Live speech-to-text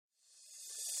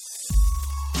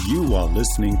You are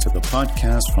listening to the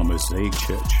podcast from Mosaic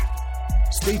Church.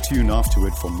 Stay tuned after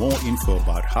it for more info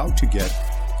about how to get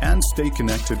and stay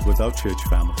connected with our church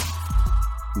family.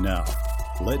 Now,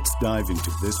 let's dive into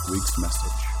this week's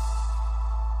message.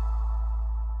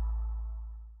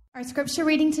 Our scripture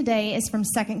reading today is from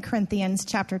 2 Corinthians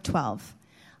chapter 12.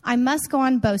 I must go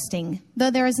on boasting, though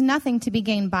there is nothing to be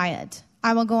gained by it.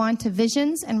 I will go on to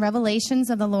visions and revelations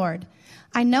of the Lord.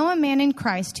 I know a man in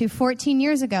Christ who 14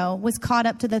 years ago was caught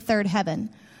up to the third heaven.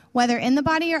 Whether in the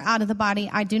body or out of the body,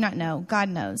 I do not know. God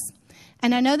knows.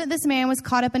 And I know that this man was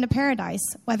caught up into paradise.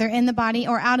 Whether in the body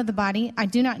or out of the body, I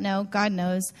do not know. God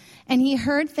knows. And he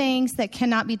heard things that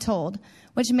cannot be told,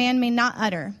 which man may not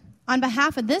utter. On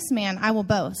behalf of this man, I will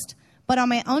boast. But on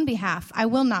my own behalf, I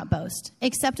will not boast,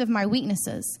 except of my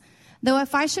weaknesses. Though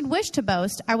if I should wish to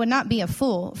boast, I would not be a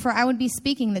fool, for I would be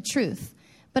speaking the truth.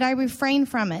 But I refrain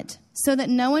from it, so that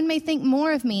no one may think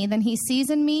more of me than he sees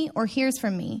in me or hears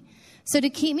from me. So to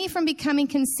keep me from becoming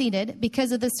conceited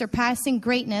because of the surpassing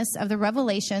greatness of the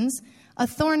revelations, a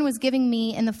thorn was given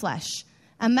me in the flesh,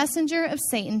 a messenger of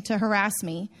Satan to harass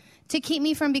me, to keep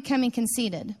me from becoming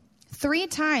conceited. 3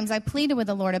 times I pleaded with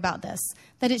the Lord about this,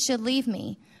 that it should leave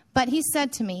me. But he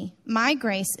said to me, my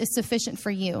grace is sufficient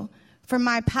for you, for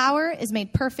my power is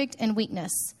made perfect in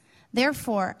weakness.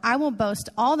 Therefore, I will boast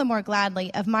all the more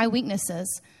gladly of my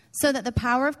weaknesses, so that the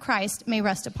power of Christ may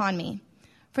rest upon me.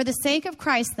 For the sake of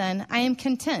Christ, then, I am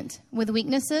content with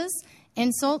weaknesses,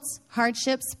 insults,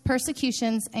 hardships,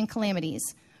 persecutions, and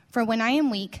calamities. For when I am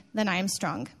weak, then I am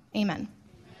strong. Amen.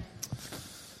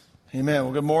 Amen.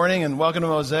 Well, good morning and welcome to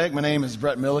Mosaic. My name is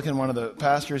Brett Milliken, one of the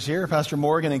pastors here. Pastor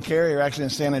Morgan and Carrie are actually in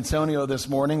San Antonio this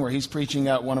morning, where he's preaching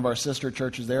at one of our sister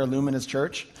churches there, Luminous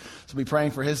Church. So we'll be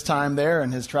praying for his time there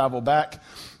and his travel back.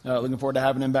 Looking forward to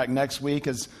having him back next week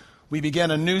as we begin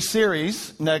a new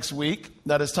series next week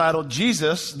that is titled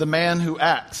Jesus, the Man Who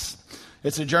Acts.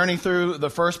 It's a journey through the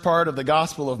first part of the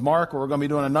Gospel of Mark, where we're going to be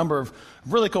doing a number of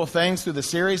really cool things through the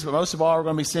series. But most of all, we're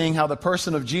going to be seeing how the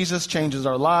person of Jesus changes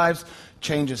our lives,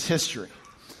 changes history.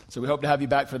 So we hope to have you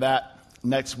back for that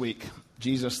next week.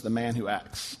 Jesus, the Man Who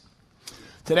Acts.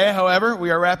 Today, however, we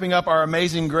are wrapping up our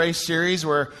Amazing Grace series,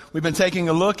 where we've been taking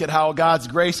a look at how God's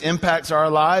grace impacts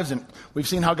our lives. And we've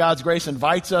seen how God's grace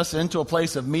invites us into a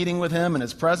place of meeting with Him and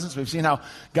His presence. We've seen how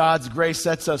God's grace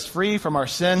sets us free from our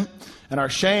sin and our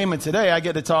shame. And today I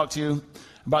get to talk to you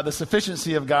about the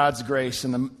sufficiency of God's grace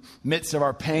in the midst of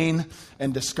our pain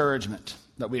and discouragement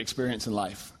that we experience in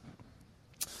life.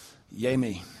 Yay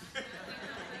me.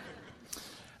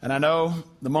 And I know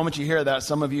the moment you hear that,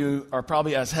 some of you are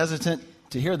probably as hesitant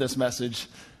to hear this message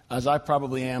as I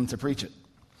probably am to preach it.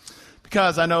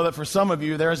 Because I know that for some of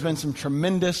you, there has been some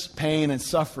tremendous pain and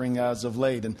suffering as of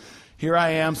late. And here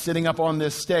I am sitting up on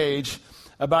this stage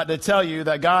about to tell you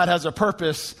that God has a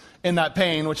purpose in that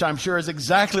pain, which I'm sure is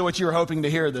exactly what you were hoping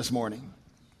to hear this morning.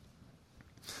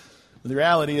 But the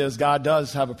reality is God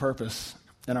does have a purpose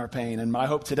in our pain. And my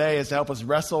hope today is to help us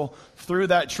wrestle through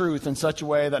that truth in such a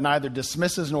way that neither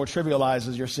dismisses nor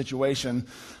trivializes your situation,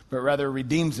 but rather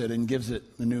redeems it and gives it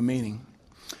a new meaning.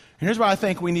 And here's why I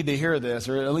think we need to hear this,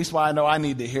 or at least why I know I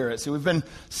need to hear it. So we've been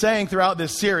saying throughout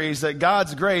this series that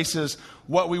God's grace is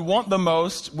what we want the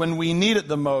most, when we need it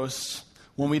the most,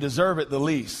 when we deserve it the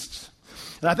least.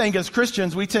 And I think as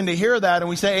Christians, we tend to hear that and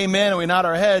we say amen and we nod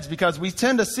our heads because we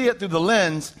tend to see it through the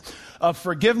lens of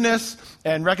forgiveness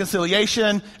and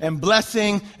reconciliation and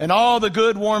blessing and all the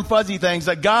good, warm, fuzzy things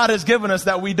that God has given us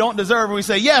that we don't deserve. And we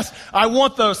say, yes, I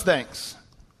want those things.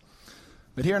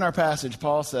 But here in our passage,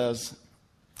 Paul says,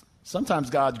 sometimes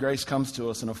God's grace comes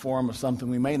to us in a form of something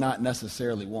we may not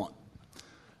necessarily want.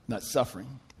 And that's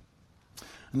suffering.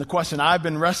 And the question I've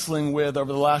been wrestling with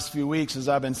over the last few weeks as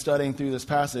I've been studying through this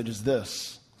passage is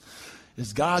this: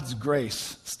 is God's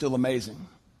grace still amazing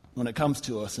when it comes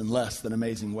to us in less than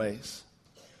amazing ways?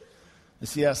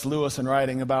 C.S. Lewis, in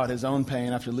writing about his own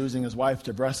pain after losing his wife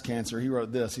to breast cancer, he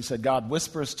wrote this. He said, God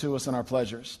whispers to us in our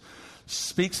pleasures,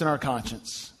 speaks in our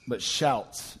conscience, but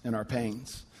shouts in our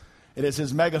pains. It is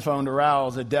his megaphone to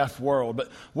rouse a deaf world. But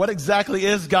what exactly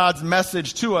is God's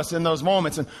message to us in those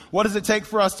moments? And what does it take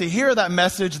for us to hear that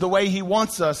message the way He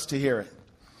wants us to hear it?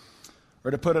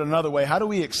 Or to put it another way, how do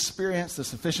we experience the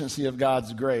sufficiency of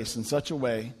God's grace in such a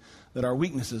way that our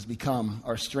weaknesses become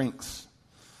our strengths?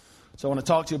 So I want to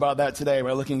talk to you about that today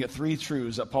by looking at 3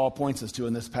 truths that Paul points us to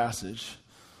in this passage.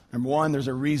 Number 1, there's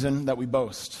a reason that we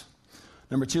boast.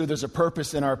 Number 2, there's a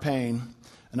purpose in our pain.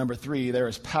 And number 3, there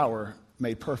is power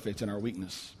made perfect in our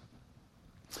weakness.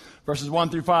 Verses 1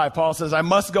 through 5, Paul says, I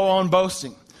must go on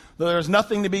boasting, though there is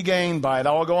nothing to be gained by it.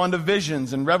 I will go on to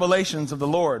visions and revelations of the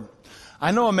Lord.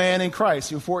 I know a man in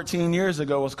Christ who 14 years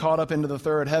ago was caught up into the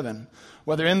third heaven.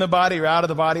 Whether in the body or out of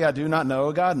the body, I do not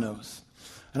know. God knows.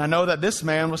 And I know that this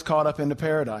man was caught up into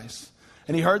paradise.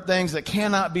 And he heard things that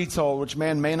cannot be told, which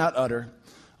man may not utter.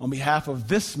 On behalf of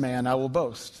this man, I will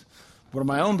boast. But on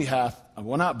my own behalf, I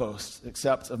will not boast,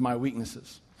 except of my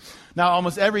weaknesses. Now,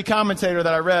 almost every commentator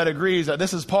that I read agrees that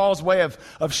this is Paul's way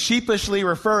of sheepishly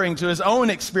referring to his own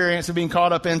experience of being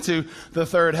caught up into the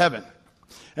third heaven.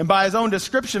 And by his own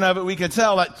description of it, we can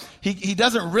tell that he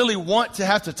doesn't really want to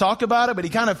have to talk about it, but he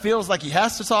kind of feels like he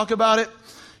has to talk about it.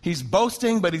 He's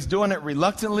boasting, but he's doing it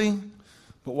reluctantly.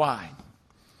 But why?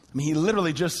 I mean, he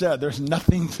literally just said there's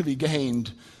nothing to be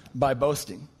gained by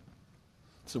boasting.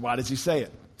 So why does he say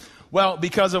it? Well,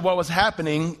 because of what was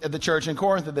happening at the church in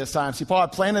Corinth at this time. See, Paul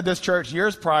had planted this church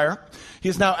years prior.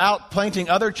 He's now out planting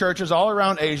other churches all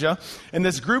around Asia. And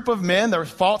this group of men, there were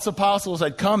false apostles,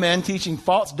 had come in teaching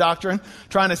false doctrine,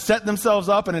 trying to set themselves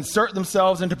up and insert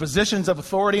themselves into positions of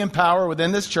authority and power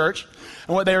within this church.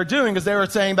 And what they were doing is they were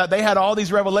saying that they had all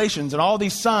these revelations and all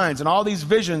these signs and all these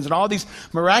visions and all these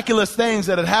miraculous things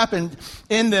that had happened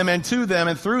in them and to them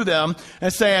and through them,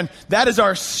 and saying, that is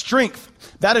our strength.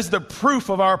 That is the proof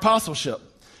of our apostleship.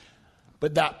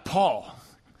 But that Paul,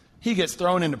 he gets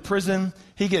thrown into prison,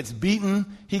 he gets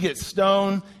beaten, he gets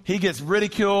stoned, he gets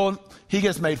ridiculed, he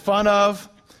gets made fun of.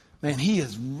 Man, he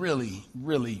is really,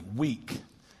 really weak.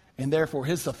 And therefore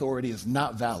his authority is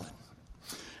not valid.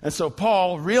 And so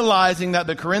Paul, realizing that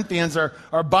the Corinthians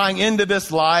are buying into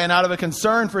this lie, and out of a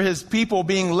concern for his people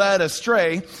being led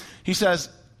astray, he says,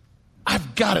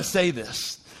 I've got to say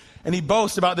this. And he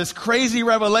boasts about this crazy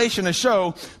revelation to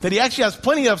show that he actually has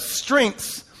plenty of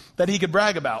strengths that he could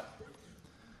brag about.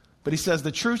 But he says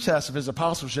the true test of his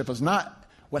apostleship is not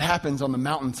what happens on the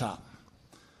mountaintop,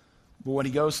 but what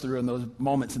he goes through in those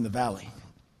moments in the valley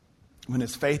when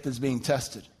his faith is being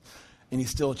tested and he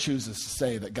still chooses to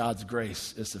say that God's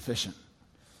grace is sufficient.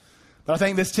 But I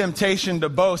think this temptation to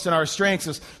boast in our strengths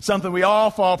is something we all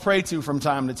fall prey to from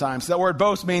time to time. So that word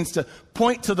boast means to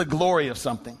point to the glory of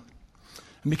something.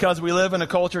 And because we live in a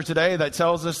culture today that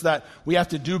tells us that we have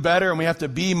to do better and we have to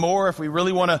be more if we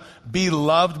really want to be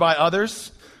loved by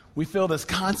others, we feel this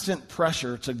constant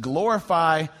pressure to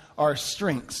glorify our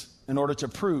strengths in order to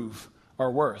prove our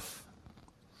worth.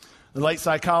 The late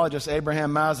psychologist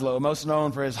Abraham Maslow, most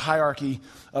known for his hierarchy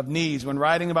of needs, when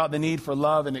writing about the need for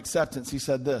love and acceptance, he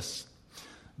said this: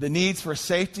 the needs for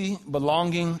safety,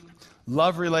 belonging,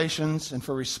 love relations, and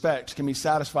for respect can be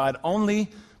satisfied only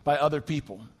by other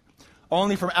people.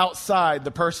 Only from outside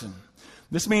the person.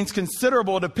 This means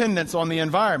considerable dependence on the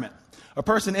environment. A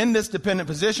person in this dependent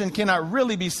position cannot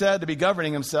really be said to be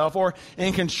governing himself or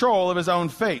in control of his own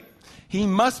fate. He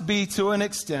must be, to an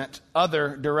extent,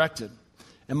 other-directed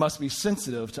and must be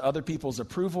sensitive to other people's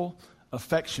approval,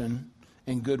 affection,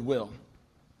 and goodwill.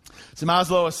 So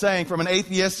Maslow is saying, from an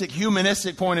atheistic,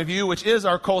 humanistic point of view, which is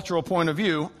our cultural point of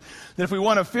view, that if we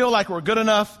want to feel like we're good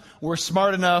enough, we're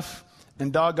smart enough,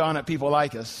 and doggone it, people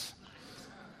like us,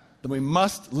 then we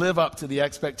must live up to the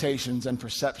expectations and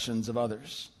perceptions of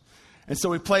others. And so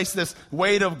we place this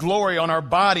weight of glory on our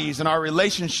bodies and our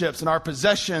relationships and our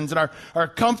possessions and our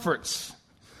comforts,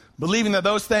 believing that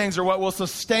those things are what will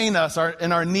sustain us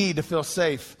in our need to feel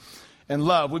safe and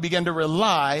loved. We begin to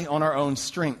rely on our own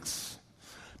strengths.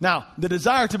 Now, the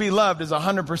desire to be loved is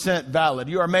 100% valid.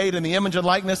 You are made in the image and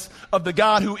likeness of the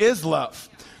God who is love.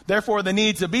 Therefore, the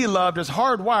need to be loved is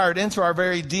hardwired into our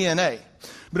very DNA.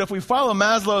 But if we follow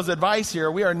Maslow's advice here,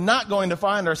 we are not going to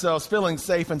find ourselves feeling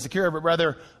safe and secure, but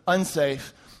rather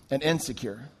unsafe and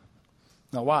insecure.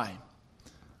 Now, why?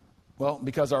 Well,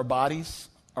 because our bodies,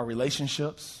 our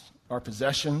relationships, our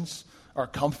possessions, our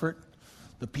comfort,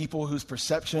 the people whose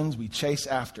perceptions we chase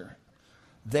after,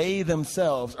 they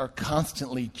themselves are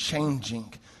constantly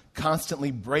changing,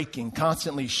 constantly breaking,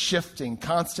 constantly shifting,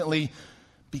 constantly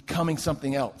becoming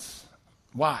something else.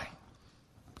 Why?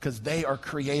 Because they are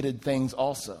created things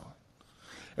also.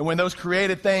 And when those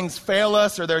created things fail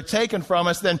us or they're taken from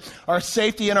us, then our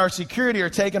safety and our security are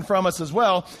taken from us as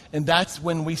well. And that's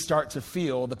when we start to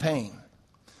feel the pain.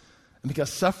 And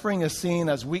because suffering is seen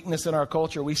as weakness in our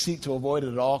culture, we seek to avoid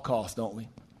it at all costs, don't we?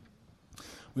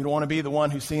 We don't want to be the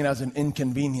one who's seen as an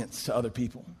inconvenience to other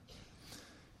people.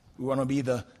 We want to be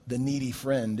the needy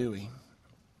friend, do we?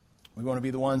 We want to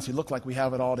be the ones who look like we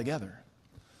have it all together.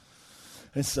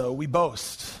 And so we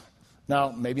boast.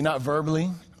 Now, maybe not verbally,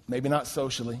 maybe not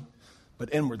socially,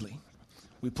 but inwardly.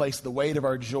 We place the weight of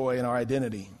our joy and our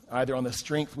identity either on the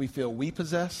strength we feel we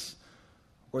possess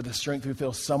or the strength we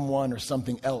feel someone or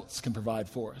something else can provide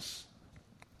for us.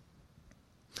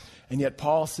 And yet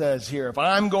Paul says here, if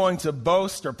I'm going to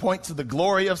boast or point to the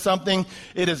glory of something,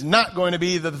 it is not going to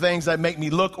be the things that make me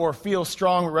look or feel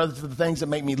strong, but rather the things that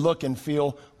make me look and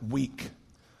feel weak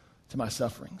to my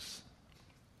sufferings.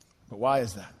 But why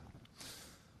is that?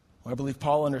 Well, I believe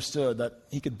Paul understood that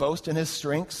he could boast in his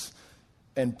strengths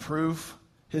and prove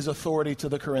his authority to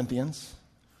the Corinthians,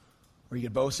 or he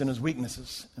could boast in his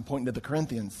weaknesses and point to the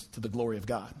Corinthians to the glory of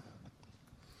God.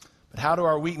 But how do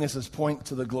our weaknesses point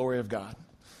to the glory of God?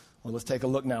 Well, let's take a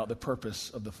look now at the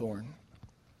purpose of the thorn.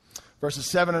 Verses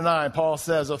 7 and 9, Paul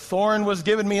says, "A thorn was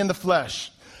given me in the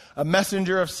flesh, a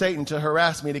messenger of Satan to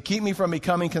harass me, to keep me from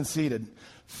becoming conceited.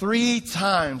 3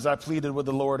 times I pleaded with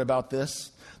the Lord about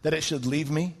this, that it should leave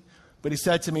me. But he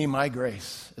said to me, my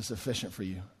grace is sufficient for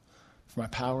you, for my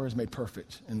power is made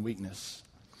perfect in weakness."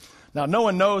 Now, no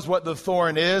one knows what the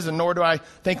thorn is, and nor do I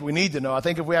think we need to know. I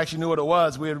think if we actually knew what it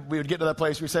was, we would get to that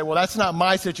place where we say, well, that's not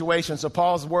my situation, so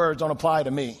Paul's words don't apply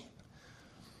to me.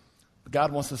 But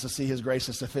God wants us to see his grace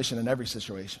is sufficient in every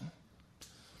situation.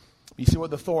 You see,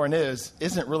 what the thorn is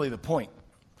isn't really the point.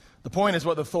 The point is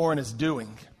what the thorn is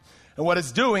doing. And what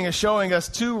it's doing is showing us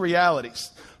 2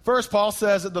 realities. First, Paul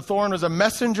says that the thorn was a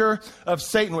messenger of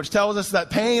Satan, which tells us that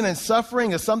pain and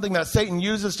suffering is something that Satan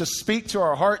uses to speak to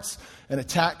our hearts and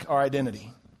attack our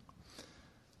identity.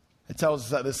 It tells us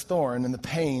that this thorn and the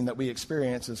pain that we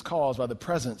experience is caused by the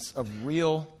presence of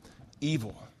real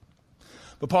evil.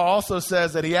 But Paul also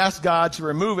says that he asked God to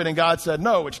remove it, and God said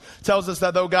no, which tells us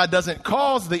that though God doesn't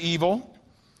cause the evil,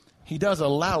 he does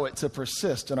allow it to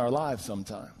persist in our lives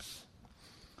sometimes,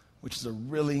 which is a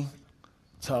really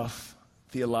tough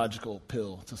theological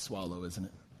pill to swallow, isn't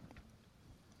it?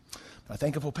 But I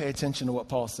think if we'll pay attention to what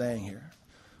Paul's saying here,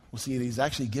 we'll see that he's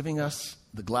actually giving us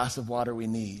the glass of water we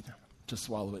need to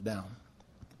swallow it down.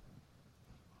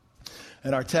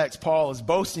 In our text, Paul is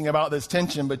boasting about this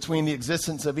tension between the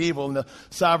existence of evil and the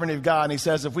sovereignty of God. And he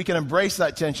says if we can embrace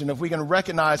that tension, if we can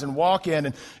recognize and walk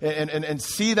in and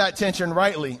see that tension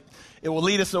rightly, it will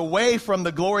lead us away from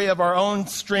the glory of our own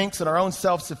strengths and our own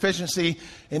self-sufficiency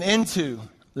and into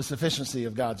the sufficiency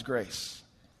of God's grace.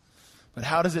 But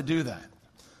how does it do that?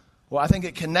 Well, I think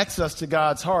it connects us to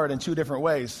God's heart in 2 different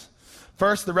ways.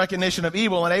 First, the recognition of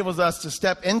evil enables us to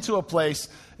step into a place,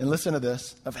 and listen to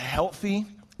this, of healthy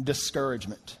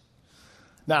discouragement.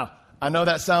 Now, I know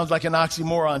that sounds like an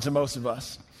oxymoron to most of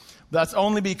us. That's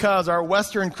only because our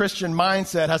Western Christian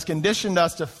mindset has conditioned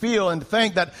us to feel and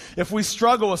think that if we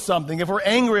struggle with something, if we're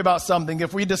angry about something,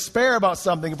 if we despair about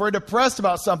something, if we're depressed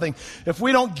about something, if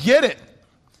we don't get it,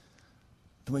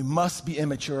 then we must be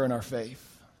immature in our faith.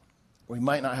 We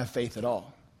might not have faith at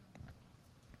all.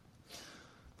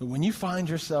 But when you find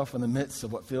yourself in the midst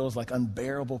of what feels like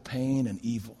unbearable pain and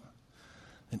evil,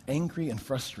 then angry and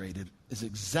frustrated is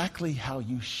exactly how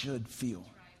you should feel.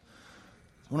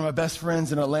 One of my best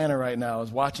friends in Atlanta right now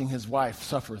is watching his wife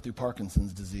suffer through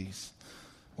Parkinson's disease.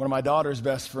 One of my daughter's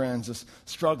best friends is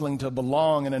struggling to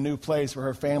belong in a new place where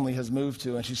her family has moved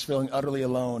to, and she's feeling utterly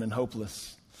alone and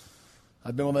hopeless.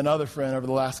 I've been with another friend over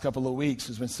the last couple of weeks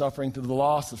who's been suffering through the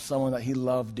loss of someone that he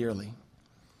loved dearly.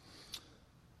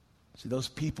 See, those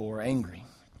people are angry.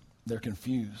 They're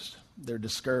confused. They're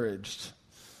discouraged.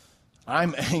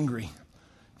 I'm angry,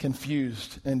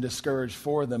 confused, and discouraged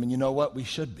for them. And you know what? We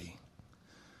should be.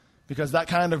 Because that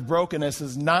kind of brokenness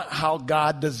is not how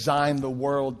God designed the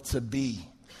world to be.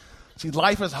 See,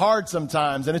 life is hard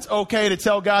sometimes, and it's okay to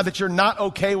tell God that you're not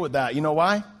okay with that. You know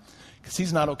why? Because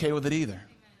he's not okay with it either.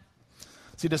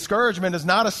 See, discouragement is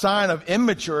not a sign of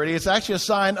immaturity. It's actually a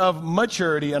sign of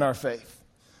maturity in our faith.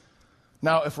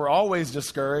 Now, if we're always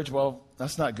discouraged, well,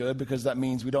 that's not good because that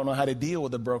means we don't know how to deal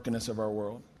with the brokenness of our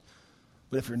world.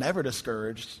 But if you're never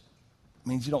discouraged, it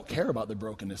means you don't care about the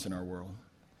brokenness in our world.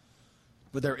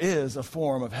 But there is a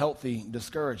form of healthy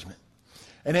discouragement.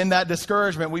 And in that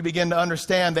discouragement, we begin to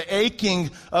understand the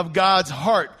aching of God's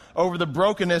heart over the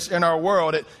brokenness in our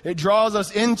world. It draws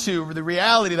us into the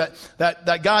reality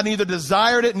that God neither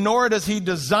desired it nor does he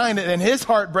design it, and his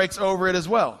heart breaks over it as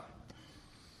well.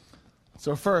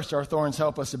 So first, our thorns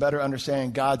help us to better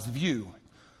understand God's view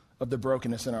of the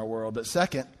brokenness in our world. But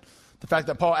second, the fact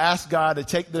that Paul asked God to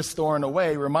take this thorn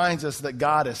away reminds us that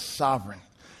God is sovereign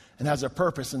and has a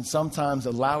purpose in sometimes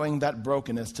allowing that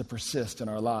brokenness to persist in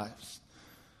our lives.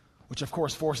 Which, of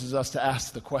course, forces us to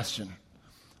ask the question,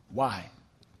 why?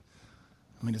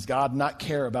 I mean, does God not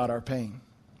care about our pain?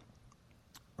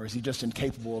 Or is he just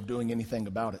incapable of doing anything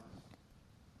about it?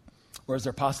 Or is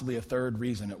there possibly a third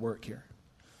reason at work here?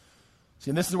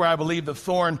 See, and this is where I believe the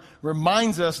thorn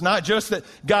reminds us not just that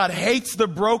God hates the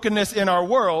brokenness in our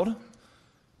world,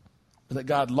 but that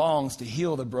God longs to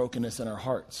heal the brokenness in our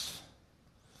hearts.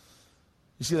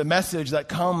 You see, the message that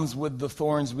comes with the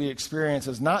thorns we experience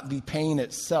is not the pain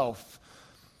itself.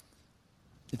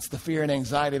 It's the fear and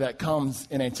anxiety that comes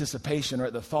in anticipation or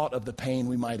at the thought of the pain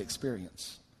we might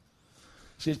experience.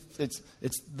 See,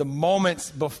 it's the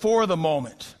moments before the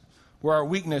moment where our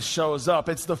weakness shows up.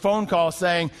 It's the phone call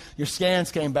saying your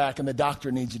scans came back and the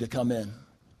doctor needs you to come in.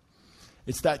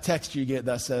 It's that text you get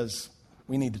that says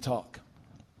we need to talk.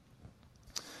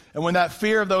 And when that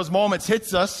fear of those moments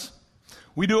hits us,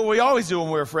 we do what we always do when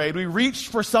we're afraid. We reach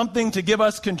for something to give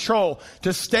us control,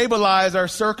 to stabilize our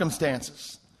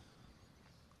circumstances.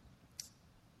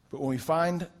 But when we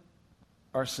find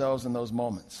ourselves in those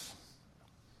moments,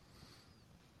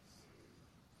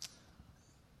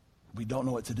 we don't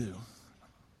know what to do. You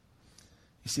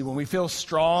see, when we feel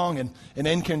strong and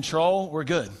in control, we're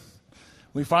good.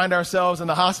 We find ourselves in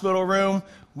the hospital room,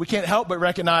 we can't help but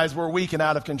recognize we're weak and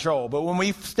out of control. But when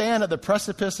we stand at the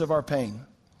precipice of our pain,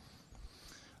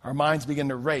 our minds begin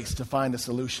to race to find a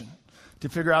solution, to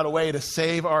figure out a way to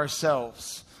save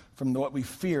ourselves from what we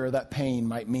fear that pain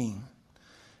might mean.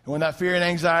 And when that fear and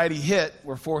anxiety hit,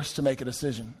 we're forced to make a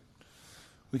decision.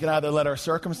 We can either let our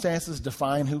circumstances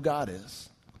define who God is.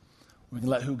 We can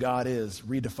let who God is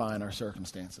redefine our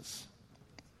circumstances.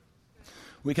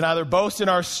 We can either boast in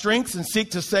our strengths and seek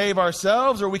to save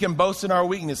ourselves, or we can boast in our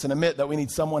weakness and admit that we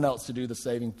need someone else to do the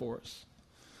saving for us.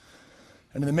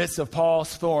 And in the midst of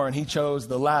Paul's thorn, he chose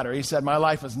the latter. He said, my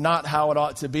life is not how it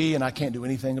ought to be, and I can't do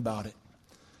anything about it.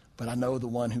 But I know the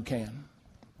one who can.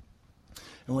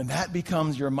 And when that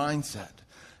becomes your mindset,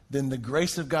 then the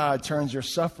grace of God turns your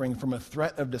suffering from a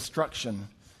threat of destruction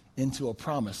into a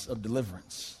promise of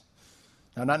deliverance.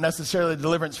 Now, not necessarily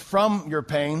deliverance from your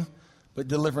pain, but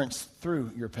deliverance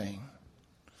through your pain.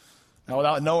 Now,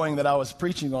 without knowing that I was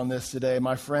preaching on this today,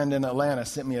 my friend in Atlanta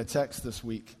sent me a text this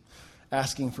week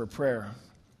asking for prayer.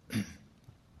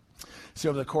 See,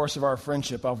 over the course of our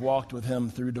friendship, I've walked with him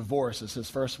through divorce as his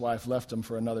first wife left him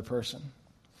for another person.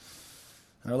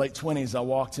 In our late 20s, I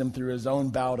walked him through his own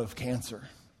bout of cancer.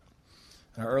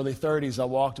 In our early 30s, I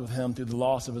walked with him through the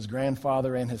loss of his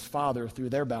grandfather and his father through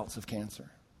their bouts of cancer.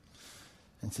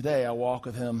 And today, I walk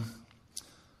with him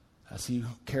as he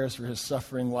cares for his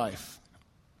suffering wife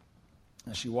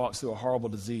as she walks through a horrible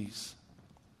disease.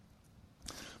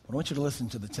 But I want you to listen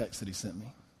to the text that he sent me.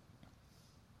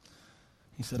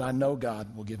 He said, I know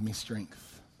God will give me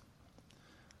strength.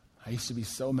 I used to be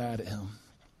so mad at him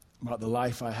about the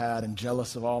life I had and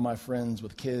jealous of all my friends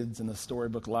with kids and the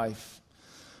storybook life.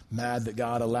 Mad that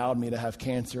God allowed me to have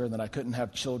cancer and that I couldn't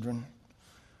have children. And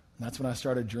that's when I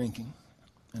started drinking,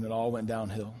 and it all went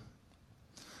downhill.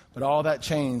 But all that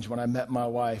changed when I met my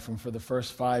wife, and for the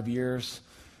first 5 years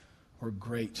were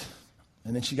great.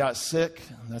 And then she got sick,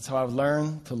 and that's how I've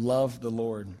learned to love the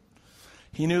Lord.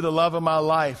 He knew the love of my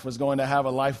life was going to have a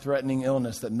life-threatening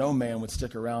illness that no man would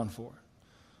stick around for.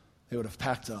 They would have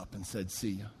packed up and said,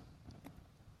 see ya.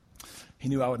 He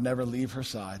knew I would never leave her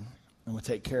side and would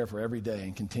take care of her every day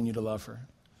and continue to love her.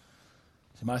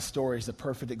 See, my story is the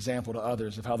perfect example to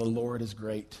others of how the Lord is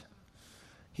great.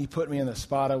 He put me in the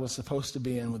spot I was supposed to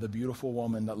be in with a beautiful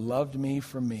woman that loved me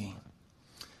for me.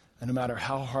 And no matter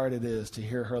how hard it is to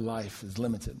hear her life is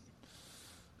limited,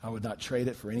 I would not trade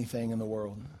it for anything in the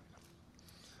world.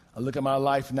 I look at my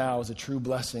life now as a true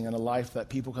blessing and a life that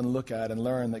people can look at and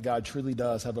learn that God truly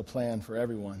does have a plan for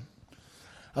everyone.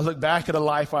 I look back at a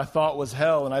life I thought was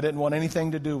hell and I didn't want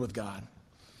anything to do with God.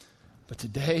 But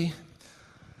today,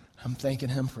 I'm thanking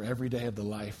him for every day of the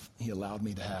life he allowed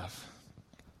me to have.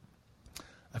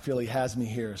 I feel he has me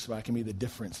here so I can be the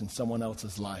difference in someone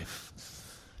else's life.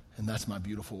 And that's my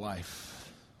beautiful wife.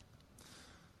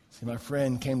 See, my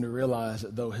friend came to realize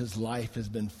that though his life has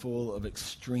been full of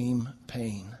extreme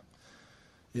pain,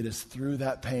 it is through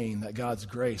that pain that God's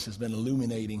grace has been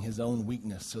illuminating his own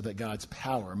weakness so that God's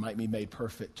power might be made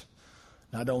perfect,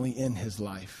 not only in his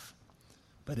life,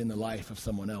 but in the life of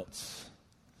someone else.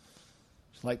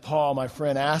 Like Paul, my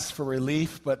friend asked for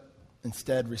relief, but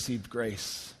instead received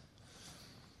grace.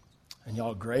 And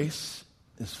y'all, grace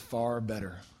is far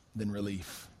better than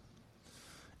relief.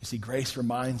 You see, grace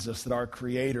reminds us that our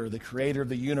Creator, the Creator of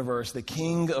the universe, the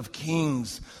King of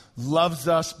Kings, loves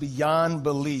us beyond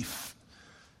belief.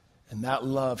 And that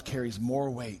love carries more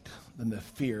weight than the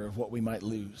fear of what we might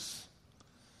lose.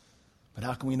 But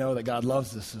how can we know that God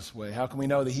loves us this way? How can we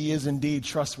know that he is indeed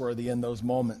trustworthy in those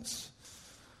moments?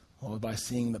 Well, by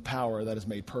seeing the power that is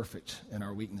made perfect in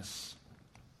our weakness.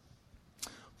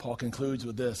 Paul concludes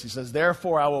with this. He says,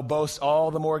 therefore I will boast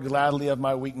all the more gladly of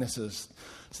my weaknesses,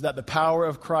 so that the power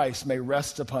of Christ may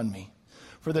rest upon me.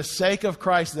 For the sake of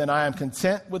Christ, then, I am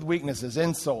content with weaknesses,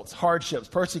 insults, hardships,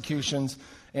 persecutions,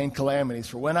 and calamities.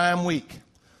 For when I am weak,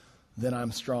 then I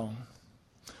am strong.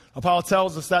 Paul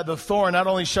tells us that the thorn not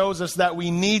only shows us that we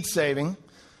need saving,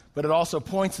 but it also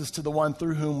points us to the one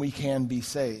through whom we can be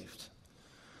saved.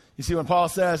 You see, when Paul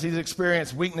says he's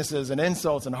experienced weaknesses and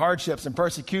insults and hardships and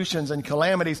persecutions and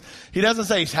calamities, he doesn't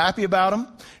say he's happy about them.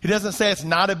 He doesn't say it's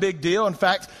not a big deal. In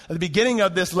fact, at the beginning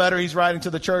of this letter he's writing to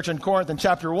the church in Corinth in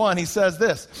chapter 1, he says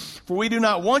this, "For we do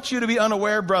not want you to be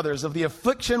unaware, brothers, of the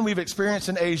affliction we've experienced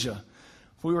in Asia.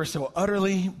 For we were so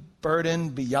utterly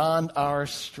burdened beyond our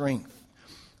strength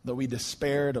that we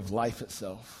despaired of life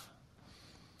itself."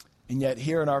 And yet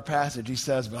here in our passage he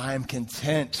says, "But I am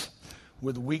content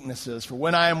with weaknesses. For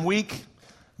when I am weak,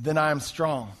 then I am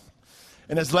strong."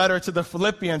 In his letter to the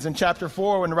Philippians in chapter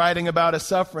 4, when writing about his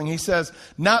suffering, he says,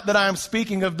 "Not that I am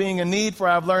speaking of being in need, for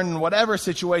I have learned in whatever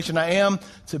situation I am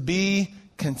to be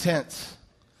content.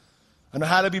 I know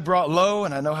how to be brought low,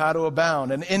 and I know how to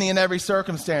abound. In any and every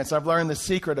circumstance, I've learned the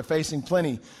secret of facing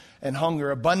plenty and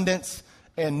hunger, abundance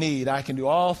and need. I can do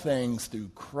all things through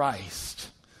Christ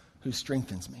who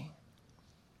strengthens me."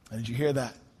 And did you hear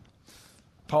that?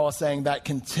 Paul is saying that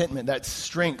contentment, that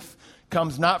strength,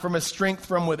 comes not from a strength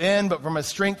from within, but from a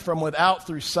strength from without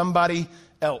through somebody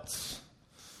else.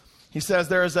 He says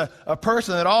there is a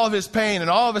person that all of his pain and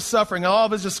all of his suffering and all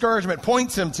of his discouragement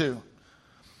points him to.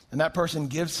 And that person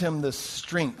gives him the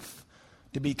strength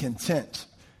to be content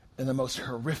in the most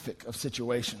horrific of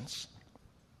situations.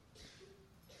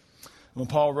 When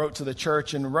Paul wrote to the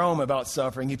church in Rome about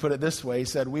suffering, he put it this way. He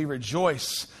said, "We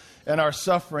rejoice in our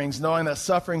sufferings, knowing that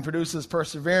suffering produces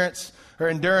perseverance, or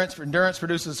endurance. For endurance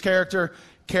produces character.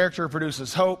 Character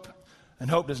produces hope.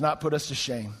 And hope does not put us to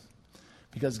shame.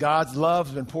 Because God's love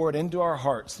has been poured into our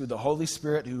hearts through the Holy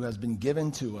Spirit who has been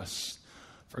given to us.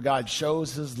 For God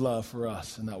shows his love for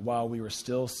us, and that while we were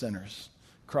still sinners,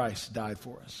 Christ died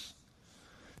for us."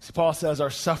 See, Paul says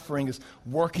our suffering is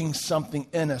working something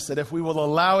in us, that if we will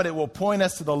allow it, it will point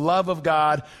us to the love of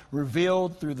God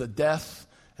revealed through the death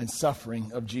and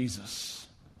suffering of Jesus.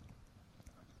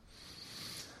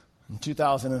 In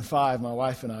 2005, my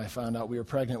wife and I found out we were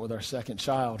pregnant with our second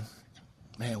child.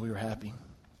 Man, we were happy.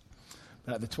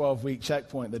 But at the 12-week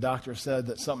checkpoint, the doctor said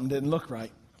that something didn't look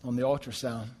right on the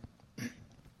ultrasound.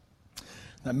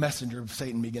 That messenger of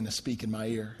Satan began to speak in my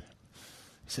ear.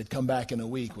 He said, "Come back in a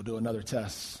week, we'll do another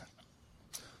test."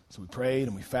 So we prayed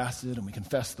and we fasted and we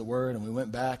confessed the word and we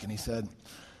went back, and he said,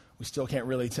 "We still can't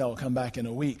really tell. Come back in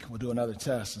a week. We'll do another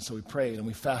test." And so we prayed and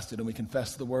we fasted and we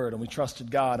confessed the word and we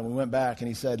trusted God, and we went back, and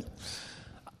he said,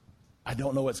 "I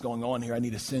don't know what's going on here. I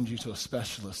need to send you to a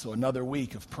specialist." So another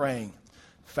week of praying,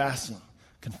 fasting,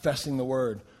 confessing the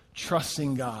word,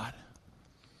 trusting God.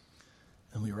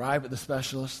 And we arrive at the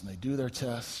specialist and they do their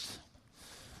test.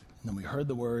 And then we heard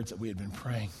the words that we had been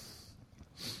praying.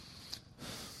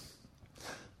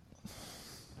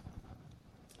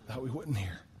 That we wouldn't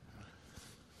hear.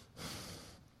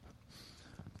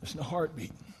 There's no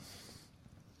heartbeat.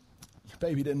 Your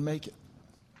baby didn't make it.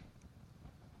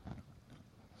 It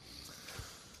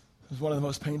was one of the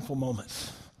most painful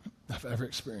moments I've ever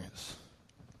experienced.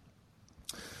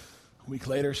 A week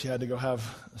later, she had to go have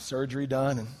surgery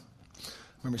done. And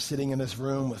I remember sitting in this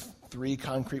room with 3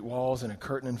 concrete walls and a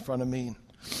curtain in front of me. And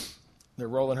they're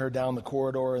rolling her down the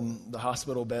corridor in the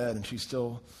hospital bed, and she's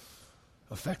still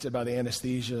affected by the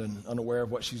anesthesia and unaware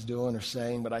of what she's doing or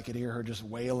saying, but I could hear her just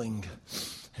wailing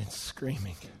and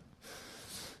screaming.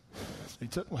 They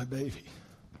took my baby.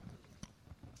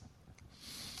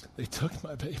 They took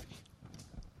my baby.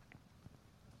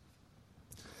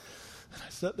 And I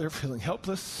sat there feeling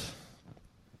helpless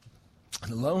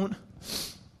and alone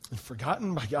and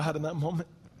forgotten by God in that moment.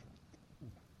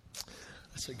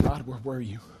 I said, "God, where were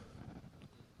you?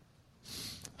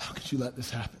 How could you let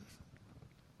this happen?"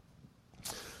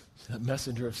 That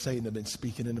messenger of Satan had been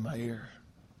speaking into my ear.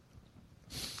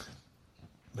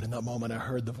 But in that moment, I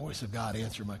heard the voice of God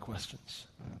answer my questions.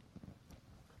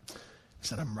 He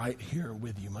said, "I'm right here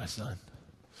with you, my son.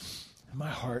 And my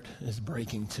heart is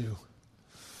breaking too.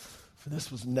 For this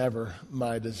was never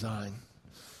my design."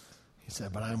 He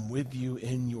said, "But I'm with you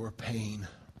in your pain.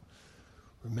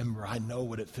 Remember, I know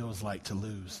what it feels like to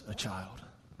lose a child."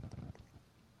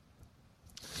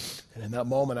 And in that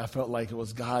moment, I felt like it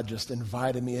was God just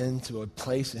invited me into a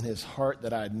place in his heart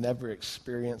that I had never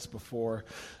experienced before.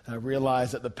 And I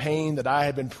realized that the pain that I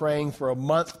had been praying for a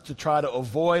month to try to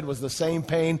avoid was the same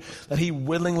pain that he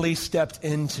willingly stepped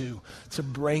into to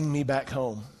bring me back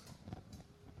home.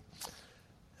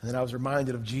 And then I was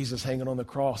reminded of Jesus hanging on the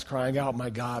cross, crying out, my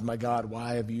God,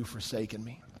 why have you forsaken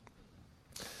me?"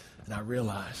 And I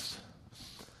realized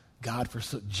God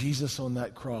forsook Jesus on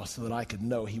that cross so that I could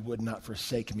know he would not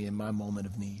forsake me in my moment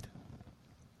of need.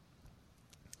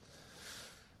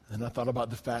 And I thought about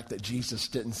the fact that Jesus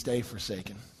didn't stay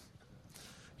forsaken.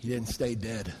 He didn't stay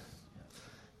dead.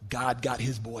 God got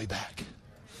his boy back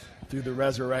through the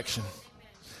resurrection.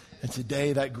 And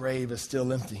today that grave is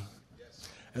still empty.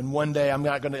 And one day I'm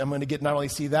going to get not only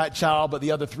see that child, but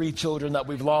the other 3 children that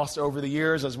we've lost over the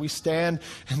years as we stand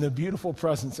in the beautiful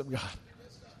presence of God.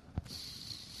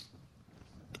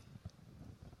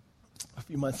 A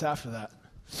few months after that,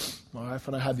 my wife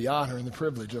and I had the honor and the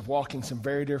privilege of walking some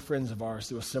very dear friends of ours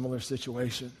through a similar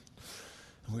situation.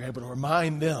 And we were able to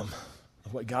remind them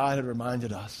of what God had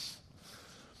reminded us.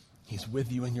 He's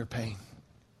with you in your pain.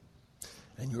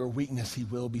 In your weakness, he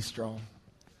will be strong.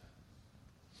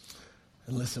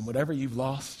 And listen, whatever you've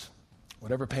lost,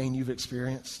 whatever pain you've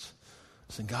experienced,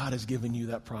 listen, God has given you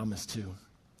that promise too.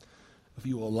 If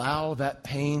you allow that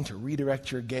pain to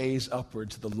redirect your gaze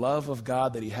upward to the love of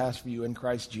God that he has for you in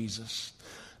Christ Jesus,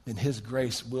 then his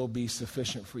grace will be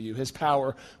sufficient for you. His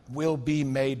power will be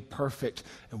made perfect.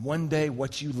 And one day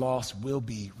what you lost will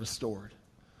be restored.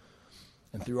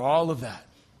 And through all of that,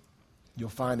 you'll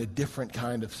find a different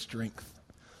kind of strength.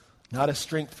 Not a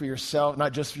strength for yourself,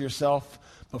 not just for yourself,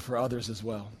 but for others as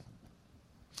well.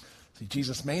 See,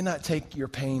 Jesus may not take your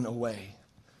pain away,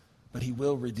 but he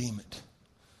will redeem it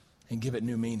and give it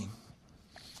new meaning.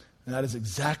 And that is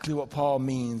exactly what Paul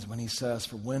means when he says,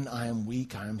 "For when I am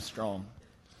weak, I am strong."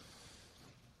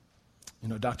 You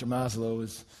know, Dr. Maslow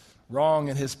is wrong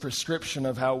in his prescription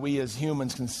of how we as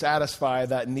humans can satisfy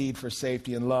that need for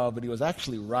safety and love, but he was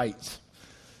actually right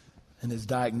in his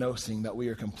diagnosing that we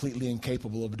are completely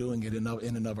incapable of doing it in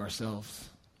and of ourselves.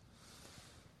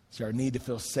 See, our need to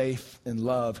feel safe and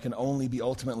love can only be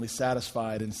ultimately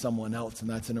satisfied in someone else, and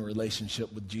that's in a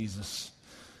relationship with Jesus.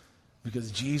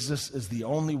 Because Jesus is the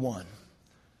only one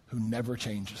who never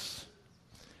changes,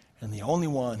 and the only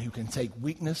one who can take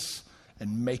weakness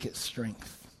and make it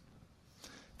strength.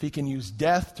 If he can use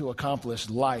death to accomplish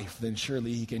life, then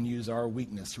surely he can use our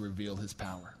weakness to reveal his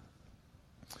power,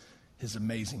 his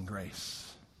amazing grace.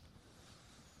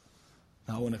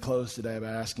 Now, I want to close today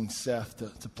by asking Seth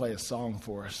to play a song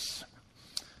for us.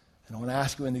 And I want to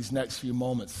ask you in these next few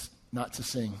moments not to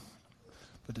sing,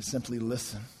 but to simply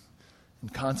listen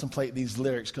and contemplate these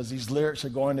lyrics, because these lyrics are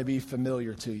going to be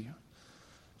familiar to you.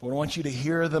 But I want you to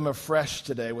hear them afresh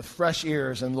today with fresh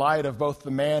ears in light of both the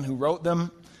man who wrote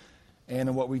them and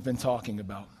in what we've been talking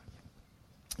about.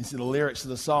 You see, the lyrics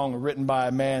of the song were written by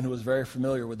a man who was very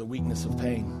familiar with the weakness of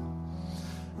pain.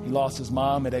 He lost his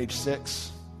mom at age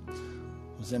 6,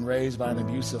 was then raised by an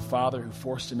abusive father who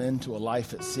forced him into a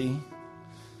life at sea.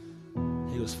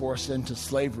 He was forced into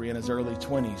slavery in his early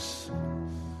 20s.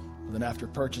 And then after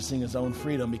purchasing his own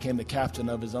freedom, became the captain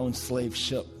of his own slave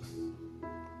ship.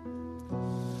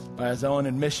 By his own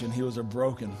admission, he was a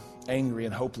broken, angry,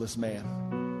 and hopeless man.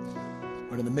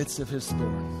 But in the midst of his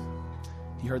storm,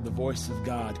 he heard the voice of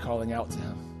God calling out to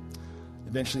him.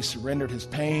 Eventually surrendered his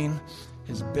pain,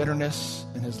 his bitterness,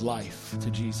 and his life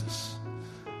to Jesus,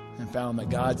 and found that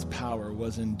God's power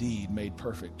was indeed made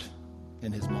perfect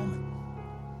in his moment.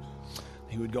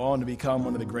 He would go on to become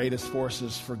one of the greatest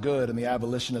forces for good in the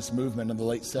abolitionist movement in the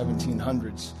late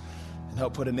 1700s and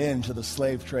help put an end to the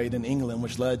slave trade in England,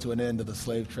 which led to an end to the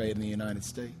slave trade in the United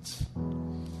States.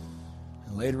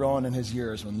 And later on in his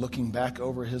years, when looking back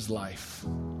over his life,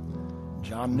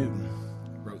 John Newton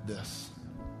wrote this.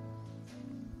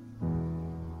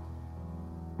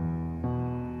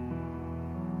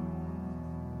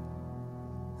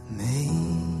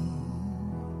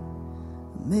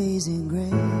 Amazing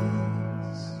grace,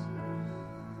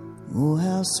 oh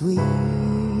how sweet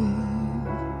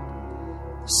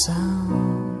the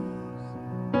sound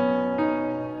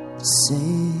that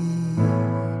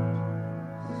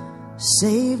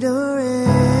saved a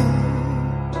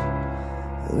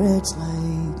wretch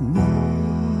like me.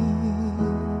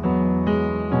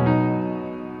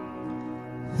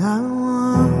 I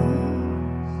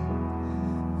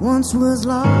once was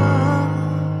lost,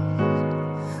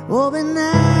 oh, but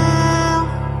now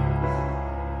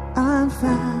I'm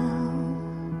found.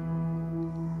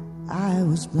 I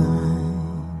was blind,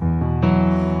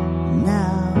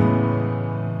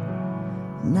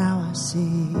 now I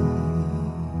see.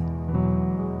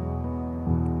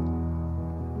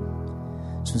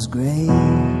 'Twas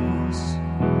grace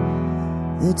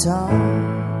that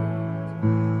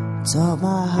taught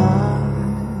my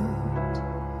heart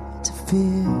to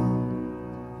fear.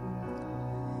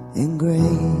 And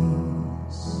grace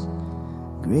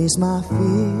my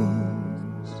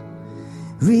fears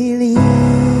relieve.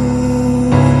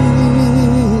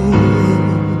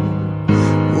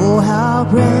 Oh, how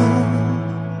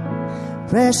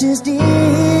precious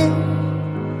dear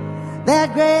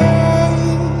that grace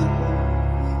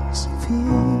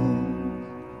appeared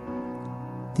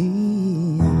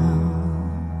the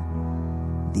hour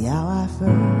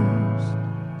first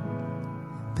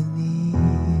believed.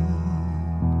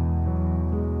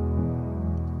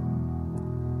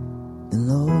 The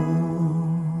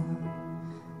Lord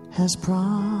has promised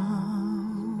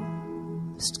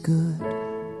good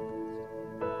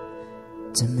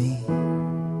to me.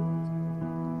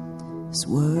 His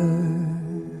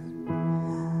word,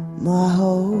 my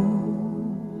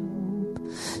hope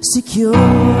secures.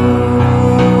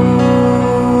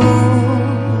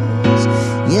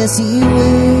 Yes, He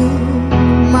will,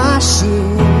 my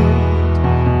shield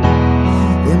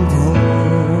and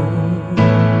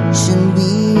portion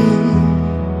be,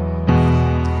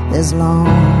 as long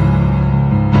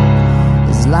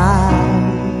as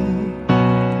life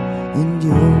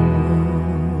endures.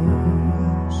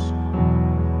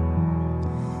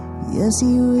 Yes,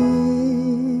 He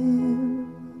will,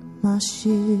 my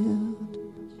shield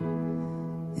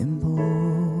and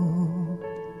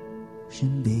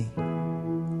portion be,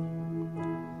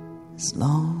 as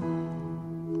long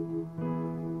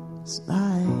as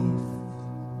life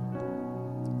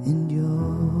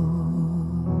endures.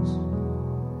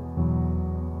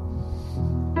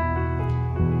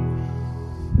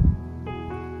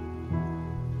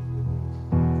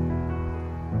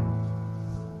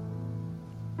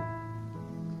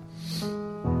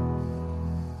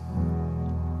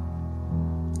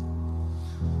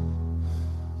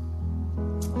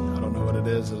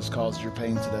 That has caused your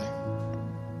pain today.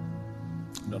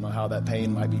 I don't know how that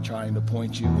pain might be trying to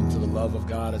point you into the love of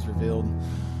God as revealed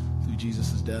through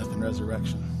Jesus' death and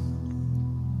resurrection.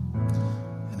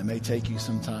 And it may take you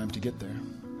some time to get there,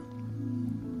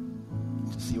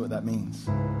 to see what that means.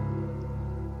 And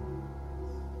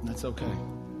that's okay.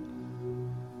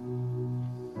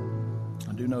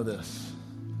 I do know this.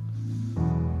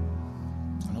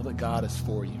 I know that God is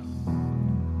for you.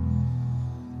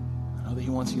 That He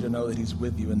wants you to know that He's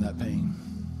with you in that pain.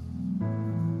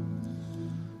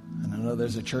 And I know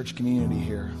there's a church community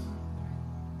here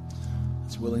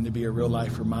that's willing to be a real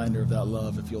life reminder of that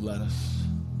love if you'll let us.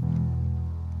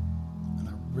 And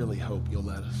I really hope you'll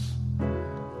let us.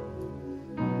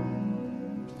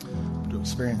 But to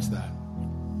experience that,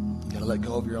 you gotta let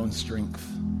go of your own strength.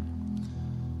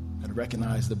 You gotta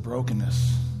recognize the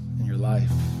brokenness in your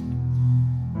life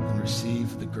and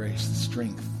receive the grace, the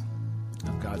strength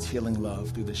of God's healing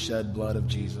love through the shed blood of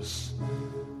Jesus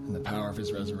and the power of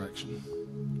His resurrection.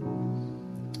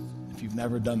 If you've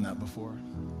never done that before,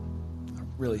 I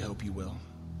really hope you will.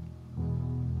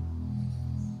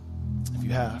 If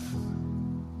you have,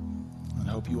 I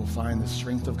hope you will find the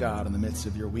strength of God in the midst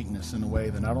of your weakness in a way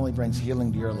that not only brings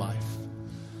healing to your life,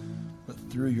 but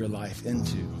through your life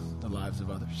into the lives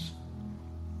of others.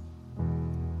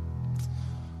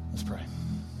 Let's pray.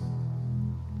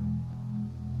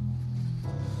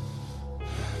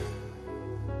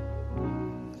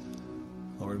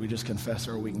 We just confess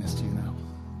our weakness to you now.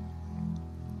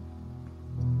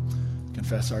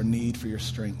 Confess our need for your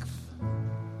strength.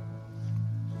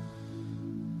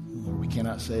 Lord, we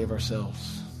cannot save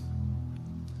ourselves,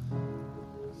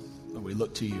 but we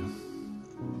look to you.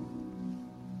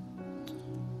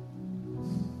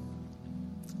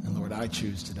 And Lord, I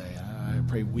choose today. I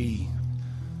pray we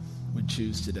would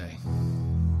choose today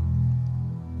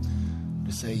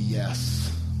to say yes.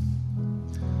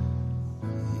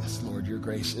 Lord, your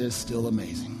grace is still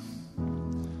amazing,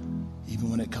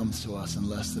 even when it comes to us in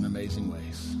less than amazing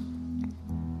ways.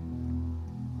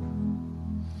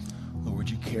 Lord, would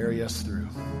you carry us through?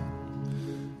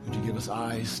 Would you give us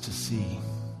eyes to see?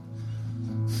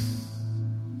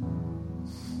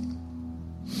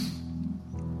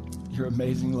 Your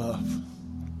amazing love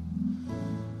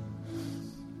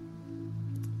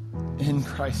in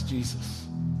Christ Jesus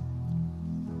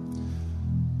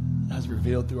as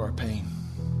revealed through our pain.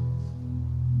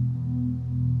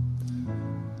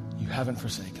 Haven't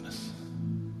forsaken us,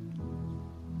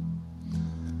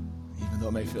 even though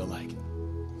it may feel like it.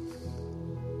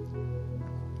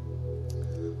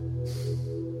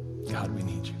 God, we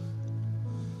need you.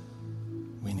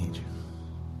 We need you.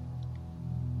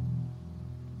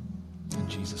 In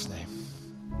Jesus' name,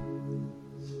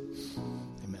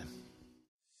 amen.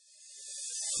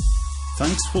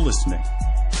 Thanks for listening.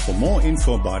 For more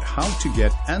info about how to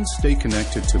get and stay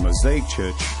connected to Mosaic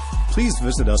Church, please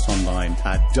visit us online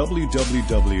at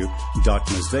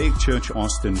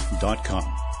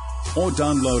www.mosaicchurchaustin.com or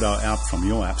download our app from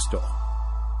your app store.